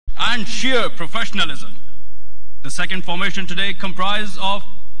and sheer professionalism. The second formation today comprised of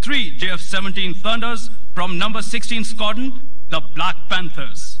 3 JF-17 Thunders from number 16 Squadron, the Black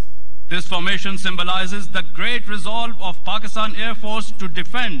Panthers. This formation symbolizes the great resolve of Pakistan Air Force to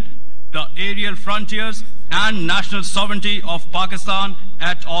defend the aerial frontiers and national sovereignty of Pakistan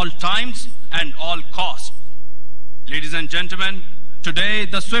at all times and all costs. Ladies and gentlemen, today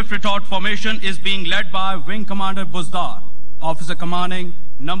the Swift Retort formation is being led by Wing Commander Buzdar, officer commanding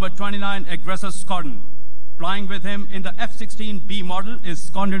number 29 Aggressor Squadron. Flying with him in the F-16B model is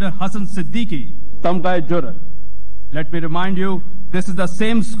Squadron Leader Hassan Siddiqui, Tamgai Jurat. Let me remind you, this is the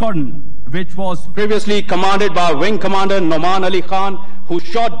same squadron which was previously commanded by Wing Commander Noman Ali Khan, who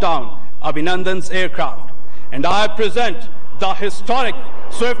shot down Abhinandan's aircraft. And I present the historic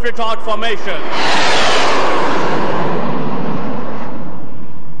Swift Retort formation.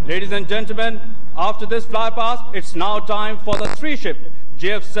 Ladies and gentlemen, after this flypast, it's now time for the 3-ship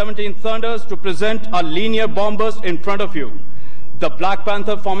JF-17 Thunders to present a linear bombers in front of you. The Black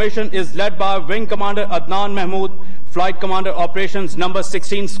Panther formation is led by Wing Commander Adnan Mahmood, Flight Commander Operations number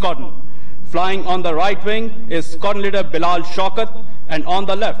 16 Squadron. Flying on the right wing is Squadron Leader Bilal Shaukat, and on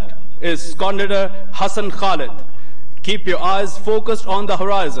the left is Squadron Leader Hassan Khalid. Keep your eyes focused on the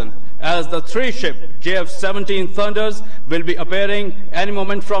horizon, as the 3-ship JF-17 Thunders will be appearing any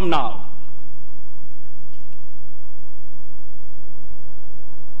moment from now.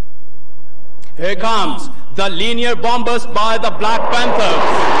 Here comes the linear bombers by the Black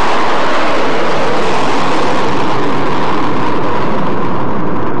Panthers.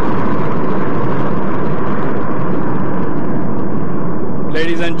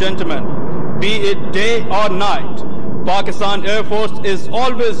 Ladies and gentlemen, be it day or night, Pakistan Air Force is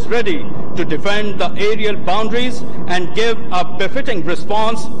always ready to defend the aerial boundaries and give a befitting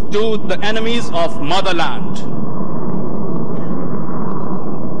response to the enemies of motherland.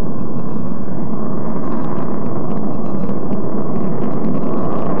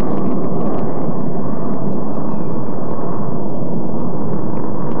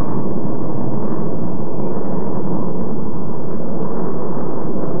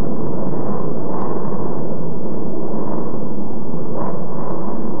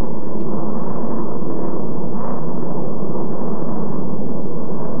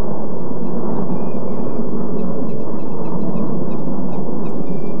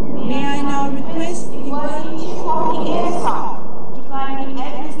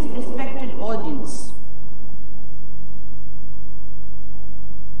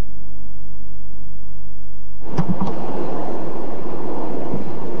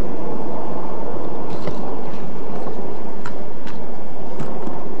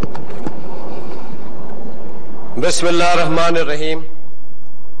 Bismillah ar-Rahman ar-Rahim.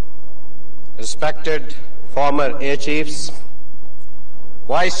 Respected former Air Chiefs,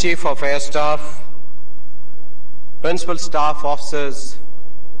 Vice Chief of Air Staff, Principal Staff Officers,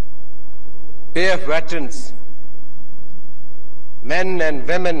 PF veterans, men and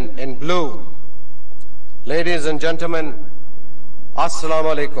women in blue, ladies and gentlemen,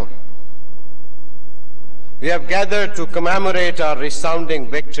 Assalamu alaikum. We have gathered to commemorate our resounding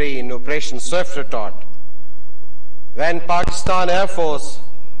victory in Operation Swift Retort, when Pakistan Air Force,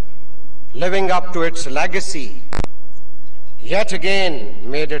 living up to its legacy, yet again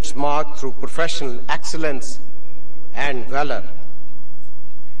made its mark through professional excellence and valor.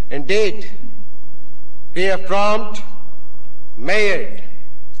 Indeed, PF prompt, measured,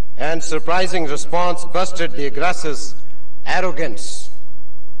 and surprising response busted the aggressor's arrogance.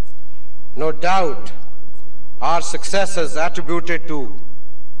 No doubt, our success is attributed to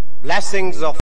blessings of